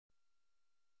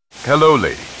Hello,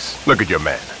 ladies. Look at your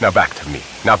man. Now back to me.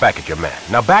 Now back at your man.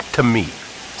 Now back to me.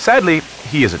 Sadly,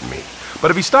 he isn't me. But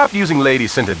if he stopped using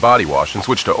lady-scented body wash and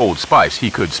switched to Old Spice,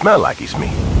 he could smell like he's me.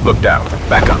 Look down.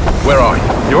 Back up. Where are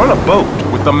you? You're on a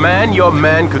boat with the man your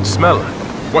man could smell like.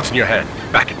 What's in your hand?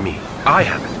 Back at me. I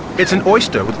have it. It's an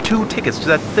oyster with 2 tickets to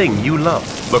that thing you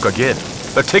love. Look again.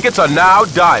 The tickets are now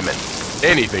diamonds.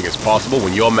 Anything is possible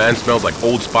when your man smells like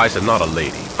Old Spice and not a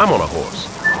lady. I'm on a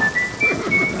horse.